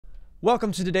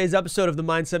Welcome to today's episode of the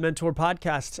Mindset Mentor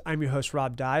Podcast. I'm your host,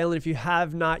 Rob Dial, and if you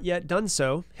have not yet done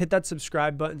so, hit that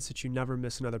subscribe button so that you never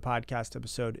miss another podcast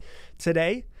episode.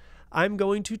 Today, I'm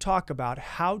going to talk about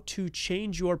how to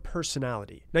change your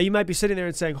personality. Now, you might be sitting there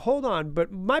and saying, hold on,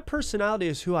 but my personality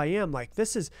is who I am. Like,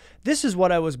 this is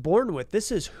what I was born with.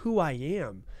 This is who I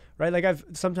am. Right? Like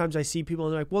sometimes I see people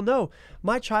and they're like, well, no,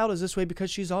 my child is this way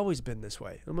because she's always been this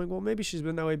way. I'm like, well, maybe she's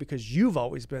been that way because you've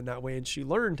always been that way and she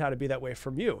learned how to be that way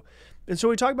from you. And so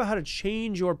we talk about how to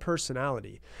change your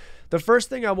personality. The first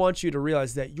thing I want you to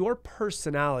realize that your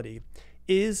personality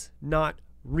is not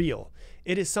real.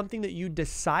 It is something that you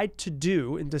decide to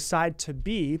do and decide to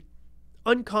be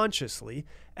unconsciously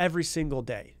every single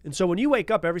day. And so when you wake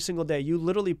up every single day, you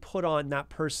literally put on that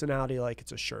personality like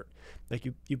it's a shirt. Like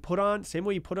you put on, same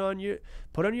way you put on your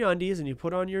undies and you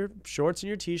put on your shorts and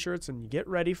your t-shirts and you get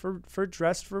ready for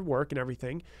dress for work and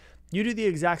everything. You do the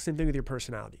exact same thing with your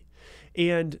personality.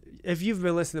 And if you've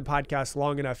been listening to the podcast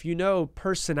long enough, you know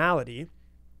personality,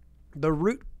 the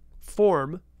root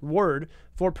form word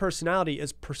for personality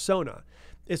is persona.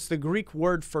 It's the Greek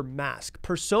word for mask.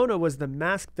 Persona was the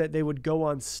mask that they would go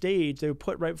on stage, they would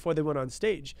put right before they went on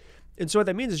stage. And so what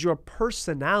that means is your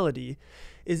personality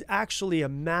is actually a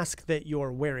mask that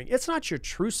you're wearing. It's not your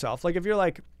true self. Like if you're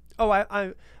like, oh,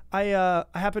 I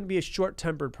happen to be a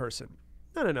short-tempered person.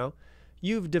 No.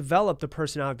 You've developed the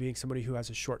personality of being somebody who has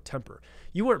a short temper.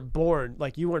 You weren't born,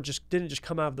 like you didn't just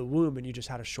come out of the womb and you just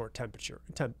had a short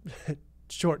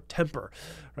temper,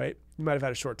 right? You might have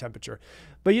had a short temperature,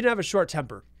 but you didn't have a short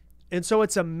temper. And so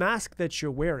it's a mask that you're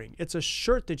wearing. It's a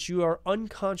shirt that you are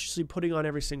unconsciously putting on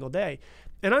every single day.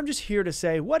 And I'm just here to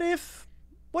say, what if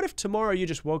tomorrow you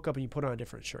just woke up and you put on a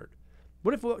different shirt?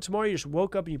 What if tomorrow you just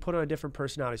woke up and you put on a different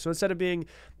personality? So instead of being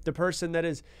the person that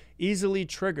is easily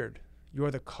triggered,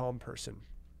 you're the calm person.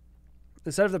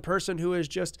 Instead of the person who is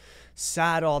just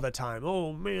sad all the time,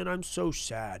 oh man, I'm so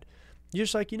sad. You're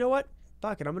just like, you know what?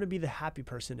 Fuck it, I'm going to be the happy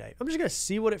person today. I'm just going to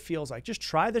see what it feels like. Just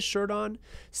try the shirt on,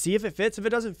 see if it fits. If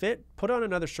it doesn't fit, put on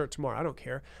another shirt tomorrow. I don't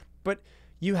care. But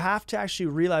you have to actually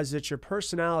realize that your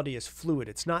personality is fluid.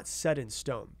 It's not set in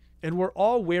stone. And we're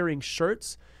all wearing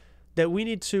shirts that we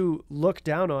need to look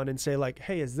down on and say like,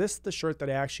 hey, is this the shirt that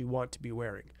I actually want to be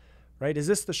wearing? Right? Is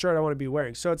this the shirt I want to be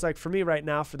wearing? So it's like for me right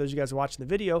now, for those of you guys watching the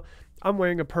video, I'm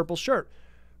wearing a purple shirt.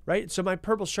 Right? So my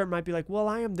purple shirt might be like, well,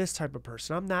 I am this type of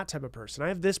person. I'm that type of person. I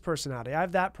have this personality. I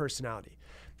have that personality.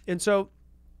 And so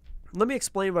let me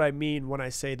explain what I mean when I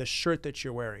say the shirt that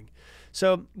you're wearing.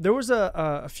 So there was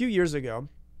a few years ago,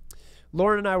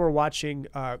 Lauren and I were watching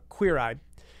Queer Eye,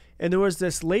 and there was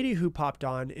this lady who popped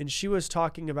on, and she was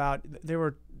talking about they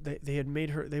went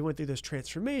through this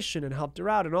transformation and helped her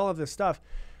out and all of this stuff.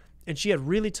 And she had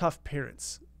really tough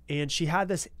parents, and she had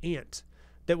this aunt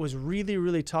that was really,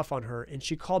 really tough on her. And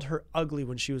she called her ugly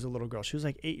when she was a little girl. She was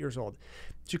like 8 years old.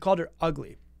 She called her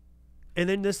ugly. And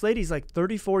then this lady's like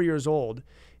 34 years old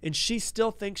and she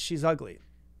still thinks she's ugly.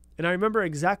 And I remember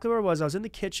exactly where I was. I was in the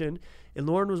kitchen and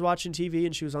Lauren was watching TV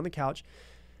and she was on the couch.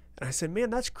 And I said, man,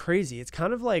 that's crazy. It's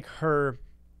kind of like her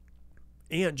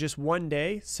aunt just one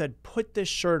day said, put this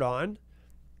shirt on.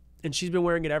 And she's been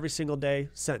wearing it every single day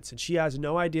since. And she has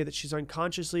no idea that she's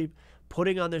unconsciously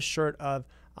putting on this shirt of,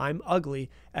 I'm ugly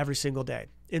every single day.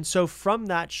 And so from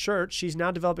that shirt, she's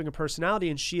now developing a personality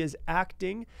and she is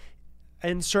acting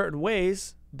in certain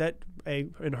ways that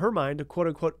in her mind, a quote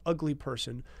unquote ugly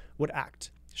person would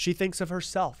act. She thinks of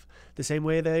herself the same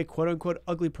way that a quote unquote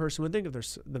ugly person would think of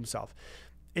themselves.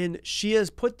 And she has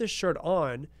put this shirt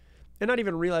on and not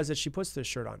even realize that she puts this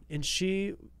shirt on. And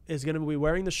she is going to be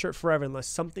wearing the shirt forever unless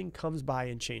something comes by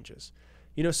and changes.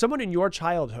 You know, someone in your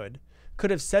childhood could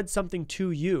have said something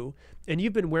to you and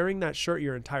you've been wearing that shirt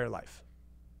your entire life,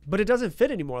 but it doesn't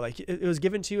fit anymore. Like it was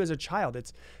given to you as a child.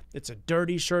 It's a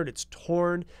dirty shirt. It's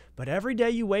torn, but every day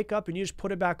you wake up and you just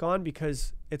put it back on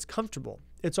because it's comfortable.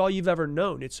 It's all you've ever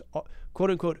known. It's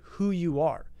quote unquote who you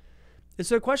are. And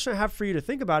so the question I have for you to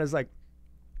think about is like,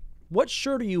 what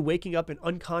shirt are you waking up and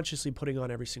unconsciously putting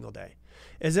on every single day?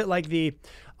 Is it like the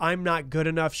I'm not good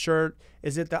enough shirt?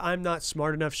 Is it the I'm not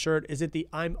smart enough shirt? Is it the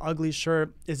I'm ugly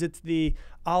shirt? Is it the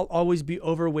I'll always be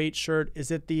overweight shirt?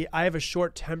 Is it the I have a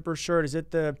short temper shirt? Is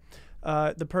it the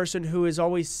person who is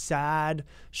always sad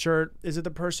shirt? Is it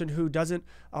the person who doesn't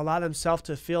allow themselves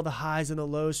to feel the highs and the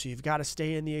lows? So you've got to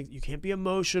stay you can't be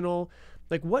emotional.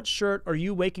 Like what shirt are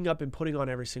you waking up and putting on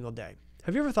every single day?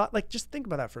 Have you ever thought, like, just think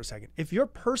about that for a second. If your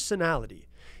personality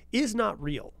is not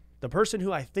real, the person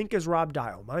who I think is Rob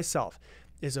Dial, myself,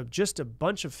 is just a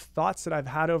bunch of thoughts that I've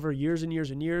had over years and years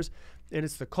and years. And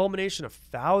it's the culmination of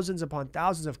thousands upon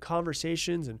thousands of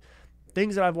conversations and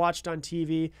things that I've watched on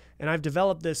TV. And I've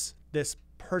developed this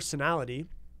personality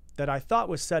that I thought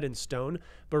was set in stone,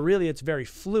 but really it's very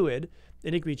fluid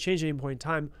and it can be changed at any point in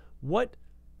time. What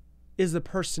is the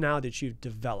personality that you've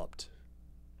developed?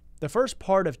 The first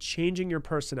part of changing your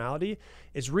personality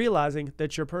is realizing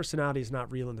that your personality is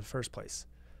not real in the first place.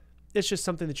 It's just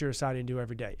something that you're deciding to do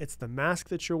every day. It's the mask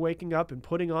that you're waking up and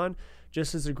putting on,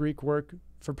 just as the Greek word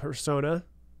for persona,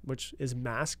 which is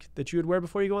mask, that you would wear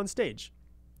before you go on stage.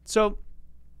 So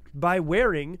by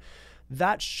wearing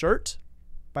that shirt,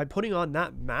 by putting on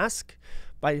that mask,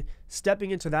 by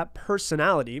stepping into that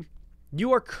personality,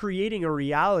 you are creating a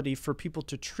reality for people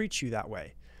to treat you that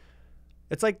way.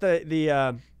 It's like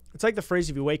it's like the phrase,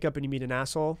 if you wake up and you meet an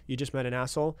asshole, you just met an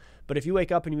asshole. But if you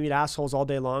wake up and you meet assholes all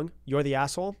day long, you're the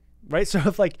asshole, right?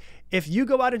 So if you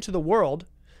go out into the world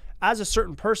as a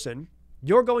certain person,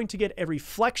 you're going to get a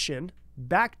reflection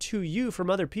back to you from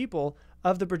other people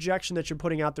of the projection that you're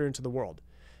putting out there into the world.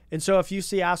 And so if you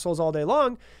see assholes all day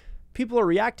long, people are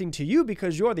reacting to you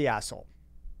because you're the asshole,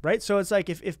 right? So it's like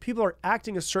if people are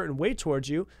acting a certain way towards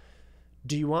you,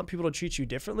 do you want people to treat you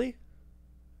differently?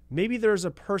 Maybe there's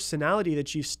a personality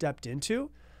that you stepped into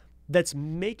that's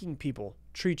making people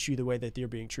treat you the way that you're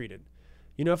being treated.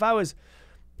 You know, if I was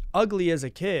ugly as a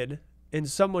kid and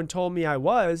someone told me I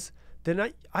was,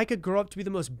 then I could grow up to be the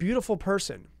most beautiful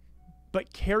person,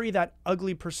 but carry that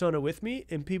ugly persona with me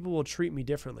and people will treat me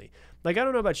differently. Like, I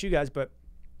don't know about you guys, but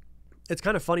it's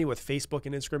kind of funny with Facebook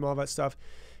and Instagram, all that stuff,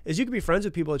 is you could be friends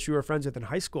with people that you were friends with in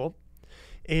high school,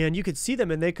 and you could see them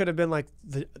and they could have been like,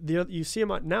 you see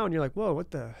them now and you're like, whoa,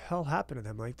 what the hell happened to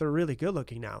them? Like, they're really good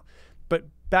looking now. But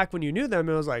back when you knew them,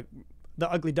 it was like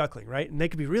the ugly duckling, right? And they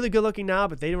could be really good looking now,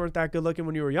 but they weren't that good looking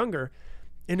when you were younger.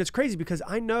 And it's crazy because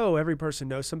I know every person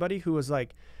knows somebody who was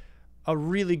like a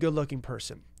really good looking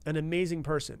person, an amazing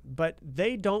person, but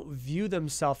they don't view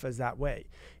themselves as that way.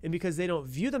 And because they don't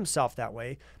view themselves that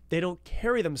way, they don't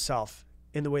carry themselves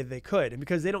in the way that they could. And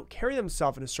because they don't carry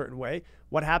themselves in a certain way,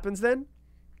 what happens then?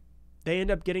 They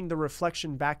end up getting the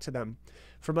reflection back to them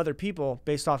from other people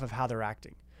based off of how they're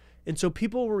acting. And so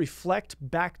people will reflect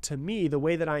back to me the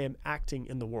way that I am acting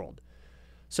in the world.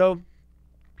 So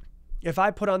if I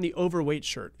put on the overweight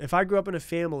shirt, if I grew up in a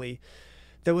family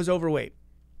that was overweight,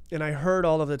 and I heard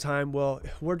all of the time, well,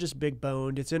 we're just big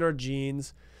boned. It's in our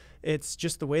genes. It's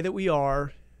just the way that we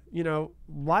are. You know,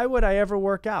 why would I ever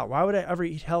work out? Why would I ever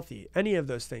eat healthy? Any of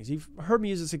those things. You've heard me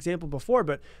use this example before,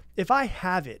 but if I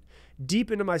have it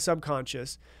deep into my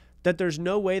subconscious that there's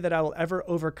no way that I will ever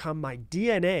overcome my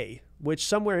DNA, which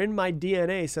somewhere in my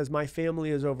DNA says my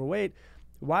family is overweight,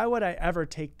 why would I ever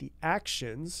take the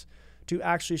actions to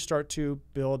actually start to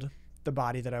build the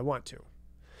body that I want to?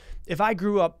 If I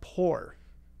grew up poor,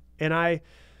 and I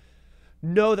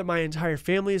know that my entire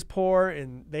family is poor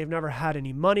and they've never had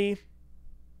any money,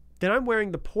 then I'm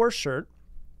wearing the poor shirt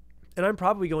and I'm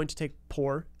probably going to take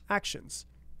poor actions.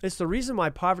 It's the reason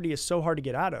why poverty is so hard to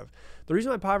get out of. The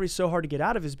reason why poverty is so hard to get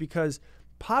out of is because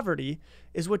poverty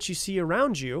is what you see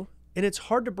around you, and it's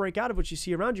hard to break out of what you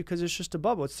see around you because it's just a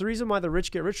bubble. It's the reason why the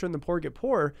rich get richer and the poor get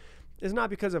poorer is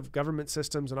not because of government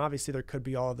systems, and obviously there could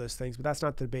be all of those things, but that's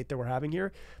not the debate that we're having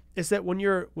here. It's that when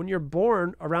you're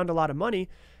born around a lot of money,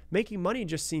 making money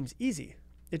just seems easy.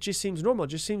 It just seems normal. It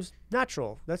just seems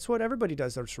natural. That's what everybody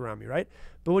does that's around me, right?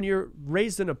 But when you're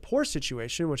raised in a poor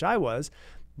situation, which I was,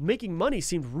 making money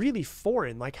seemed really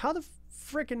foreign. Like, how the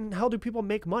freaking hell do people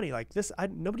make money? Like this,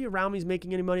 nobody around me is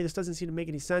making any money. This doesn't seem to make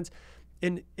any sense.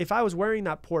 And if I was wearing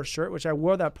that poor shirt, which I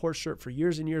wore that poor shirt for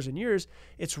years and years and years,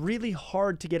 it's really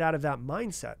hard to get out of that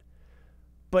mindset.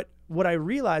 But what I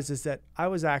realized is that I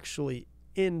was actually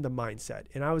in the mindset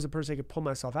and I was a person that could pull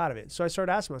myself out of it. So I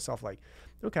started asking myself, like,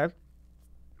 okay,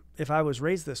 if I was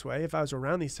raised this way, if I was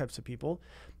around these types of people,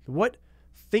 what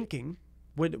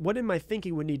in my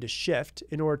thinking would need to shift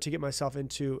in order to get myself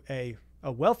into a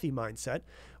wealthy mindset?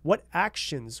 What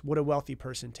actions would a wealthy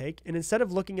person take? And instead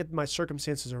of looking at my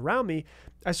circumstances around me,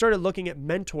 I started looking at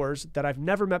mentors that I've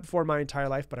never met before in my entire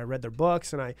life, but I read their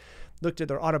books and I looked at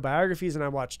their autobiographies and I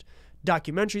watched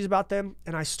documentaries about them.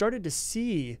 And I started to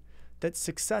see that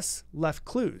success left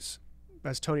clues.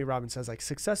 As Tony Robbins says, like,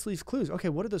 success leaves clues. Okay,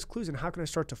 what are those clues and how can I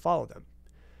start to follow them?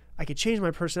 I could change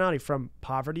my personality from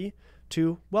poverty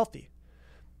to wealthy.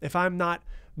 If I'm not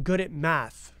good at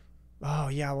math, oh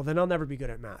yeah, well then I'll never be good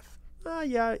at math.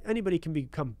 Yeah, anybody can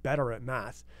become better at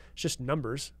math. It's just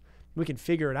numbers. We can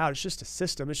figure it out. It's just a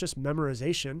system. It's just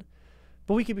memorization.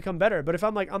 But we can become better. But if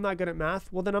I'm like, I'm not good at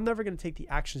math, well then I'm never going to take the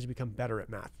actions to become better at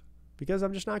math because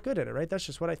I'm just not good at it, right? That's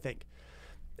just what I think.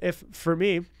 If for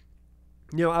me,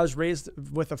 I was raised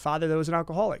with a father that was an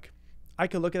alcoholic. I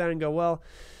could look at that and go, well,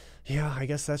 yeah, I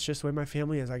guess that's just the way my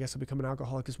family is. I guess I'll become an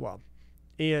alcoholic as well.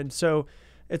 And so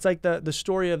it's like the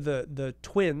story of the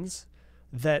twins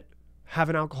that have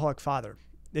an alcoholic father.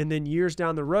 And then years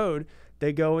down the road,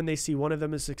 they go and they see one of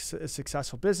them is a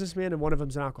successful businessman and one of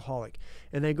them's an alcoholic.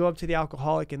 And they go up to the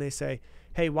alcoholic and they say,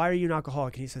 hey, why are you an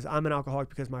alcoholic? And he says, I'm an alcoholic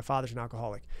because my father's an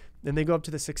alcoholic. Then they go up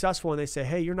to the successful and they say,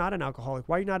 hey, you're not an alcoholic.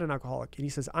 Why are you not an alcoholic? And he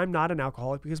says, I'm not an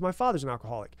alcoholic because my father's an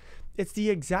alcoholic. It's the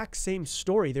exact same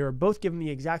story. They were both given the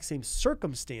exact same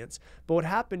circumstance. But what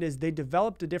happened is they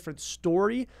developed a different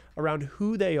story around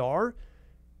who they are.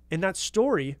 And that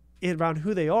story around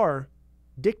who they are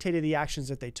dictated the actions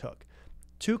that they took.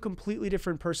 Two completely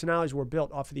different personalities were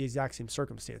built off of the exact same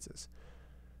circumstances.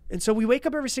 And so we wake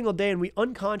up every single day and we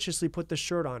unconsciously put the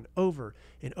shirt on over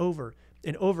and over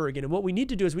and over again. And what we need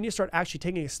to do is we need to start actually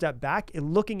taking a step back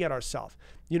and looking at ourselves.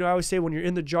 You know, I always say when you're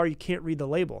in the jar, you can't read the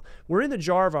label. We're in the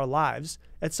jar of our lives.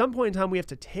 At some point in time, we have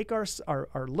to take our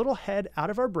little head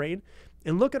out of our brain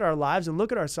and look at our lives and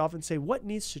look at ourselves and say, what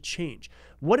needs to change?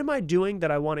 What am I doing that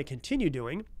I want to continue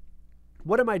doing?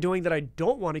 What am I doing that I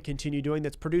don't want to continue doing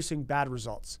that's producing bad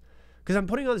results? Because I'm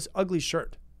putting on this ugly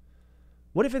shirt.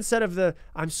 What if instead of the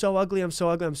I'm so ugly, I'm so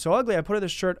ugly, I'm so ugly, I put on the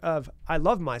shirt of I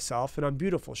love myself and I'm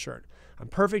beautiful shirt. I'm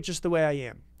perfect just the way I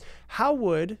am. How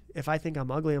would, if I think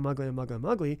I'm ugly, I'm ugly, I'm ugly, I'm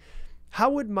ugly,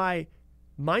 how would my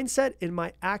mindset and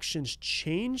my actions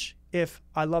change if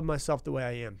I love myself the way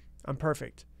I am? I'm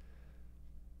perfect.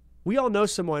 We all know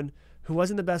someone who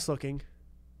wasn't the best looking,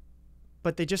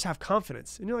 but they just have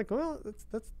confidence. And you're like, well,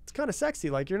 that's kind of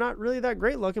sexy. Like you're not really that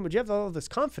great looking, but you have all of this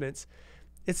confidence.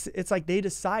 It's like they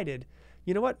decided,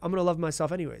 you know what? I'm going to love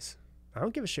myself anyways. I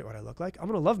don't give a shit what I look like. I'm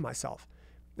going to love myself.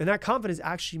 And that confidence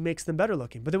actually makes them better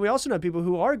looking. But then we also know people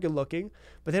who are good looking,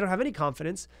 but they don't have any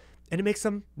confidence and it makes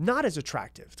them not as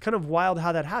attractive. It's kind of wild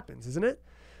how that happens, isn't it?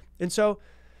 And so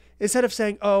instead of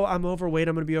saying, oh, I'm overweight,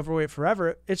 I'm going to be overweight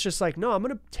forever. It's just like, no, I'm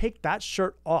going to take that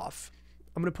shirt off.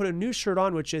 I'm going to put a new shirt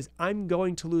on, which is I'm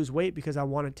going to lose weight because I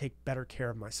want to take better care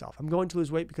of myself. I'm going to lose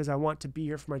weight because I want to be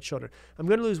here for my children. I'm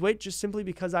going to lose weight just simply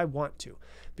because I want to,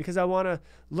 because I want to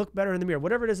look better in the mirror,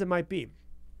 whatever it is it might be.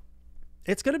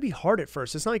 It's going to be hard at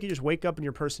first. It's not like you just wake up and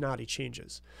your personality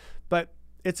changes, but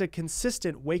it's a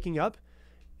consistent waking up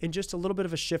and just a little bit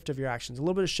of a shift of your actions, a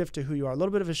little bit of shift to who you are, a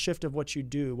little bit of a shift of what you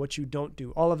do, what you don't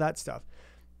do, all of that stuff.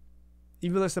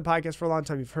 You've been listening to the podcast for a long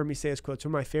time. You've heard me say his quotes. One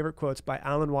of my favorite quotes by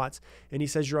Alan Watts. And he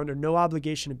says, you're under no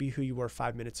obligation to be who you were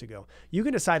 5 minutes ago. You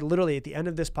can decide literally at the end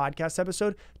of this podcast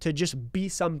episode to just be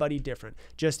somebody different.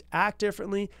 Just act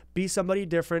differently, be somebody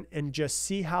different, and just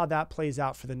see how that plays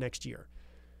out for the next year.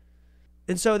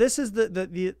 And so this is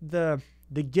the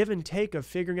give and take of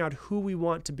figuring out who we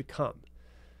want to become.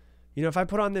 You know, if I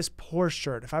put on this poor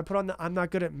shirt, if I put on the I'm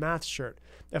not good at math shirt,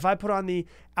 if I put on the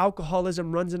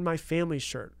alcoholism runs in my family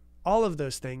shirt, all of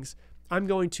those things, I'm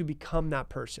going to become that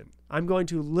person. I'm going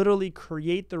to literally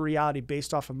create the reality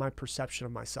based off of my perception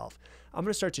of myself. I'm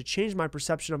going to start to change my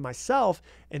perception of myself,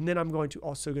 and then I'm going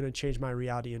to change my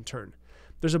reality in turn.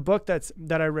 There's a book that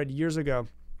I read years ago.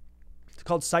 It's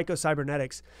called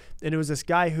Psycho-Cybernetics, and it was this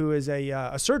guy who is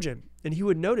a surgeon, and he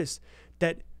would notice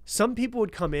that some people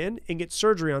would come in and get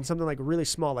surgery on something like really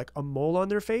small, like a mole on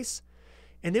their face,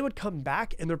 and they would come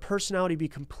back and their personality be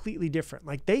completely different.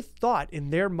 Like they thought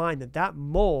in their mind that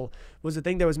mole was the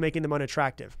thing that was making them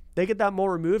unattractive. They get that mole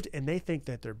removed and they think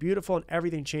that they're beautiful and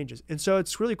everything changes. And so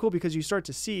it's really cool because you start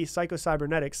to see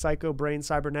psycho-cybernetics, psycho-brain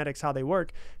cybernetics, how they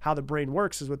work, how the brain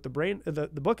works is what the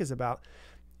book is about.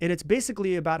 And it's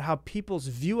basically about how people's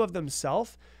view of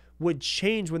themselves would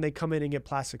change when they come in and get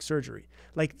plastic surgery.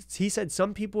 Like he said,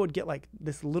 some people would get like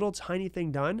this little tiny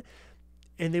thing done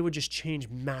and they would just change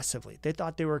massively. They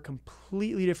thought they were a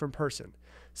completely different person.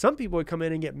 Some people would come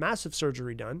in and get massive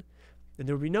surgery done, and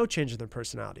there would be no change in their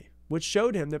personality, which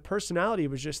showed him that personality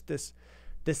was just this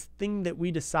thing that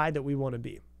we decide that we want to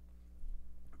be.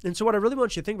 And so what I really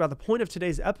want you to think about, the point of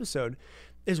today's episode,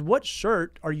 is what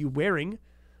shirt are you wearing?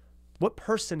 What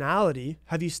personality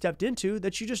have you stepped into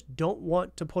that you just don't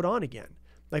want to put on again?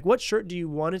 Like what shirt do you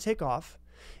want to take off?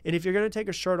 And if you're going to take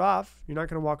a shirt off, you're not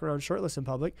going to walk around shirtless in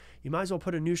public. You might as well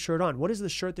put a new shirt on. What is the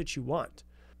shirt that you want?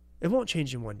 It won't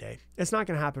change in one day. It's not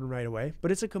going to happen right away,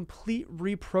 but it's a complete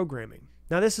reprogramming.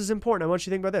 Now, this is important. I want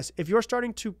you to think about this. If you're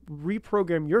starting to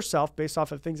reprogram yourself based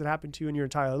off of things that happened to you in your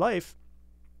entire life,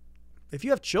 if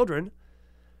you have children,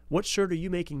 what shirt are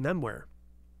you making them wear?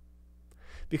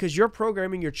 Because you're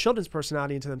programming your children's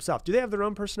personality into themselves. Do they have their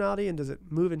own personality and does it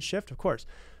move and shift? Of course.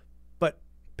 But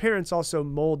parents also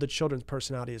mold the children's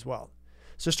personality as well.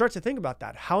 So start to think about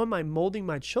that. How am I molding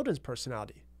my children's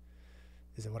personality?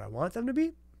 Is it what I want them to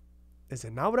be? Is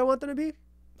it not what I want them to be?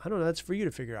 I don't know. That's for you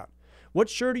to figure out. What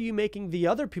shirt are you making the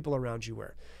other people around you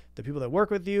wear? The people that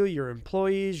work with you, your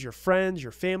employees, your friends,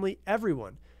 your family,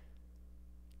 everyone.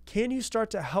 can you start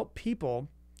to help people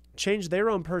change their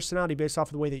own personality based off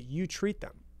of the way that you treat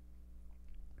them?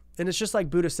 And it's just like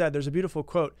Buddha said, there's a beautiful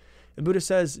quote. And Buddha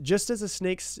says, just as a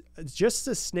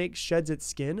snake sheds its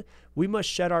skin, we must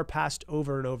shed our past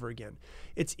over and over again.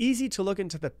 It's easy to look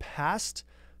into the past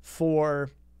for,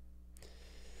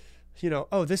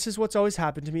 oh, this is what's always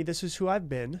happened to me. This is who I've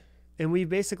been. And we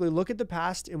basically look at the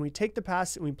past and we take the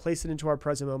past and we place it into our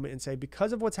present moment and say,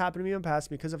 because of what's happened to me in the past,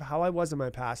 because of how I was in my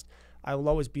past, I will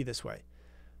always be this way.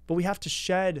 But we have to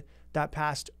shed that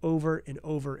past over and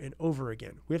over and over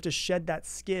again. We have to shed that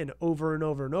skin over and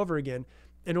over and over again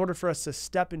in order for us to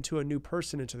step into a new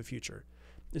person into the future.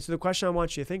 And so the question I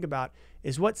want you to think about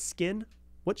is, what skin,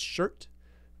 what shirt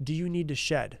do you need to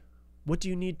shed? What do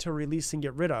you need to release and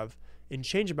get rid of and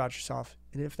change about yourself?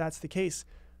 And if that's the case,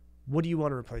 what do you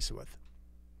want to replace it with?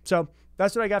 So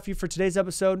that's what I got for you for today's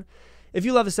episode. If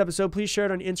you love this episode, please share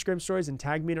it on Instagram stories and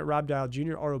tag me at Rob Dial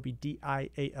Jr.,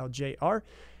 ROBDIALJR.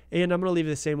 And I'm going to leave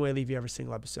you the same way I leave you every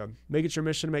single episode. Make it your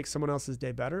mission to make someone else's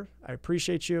day better. I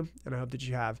appreciate you, and I hope that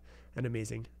you have an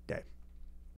amazing day.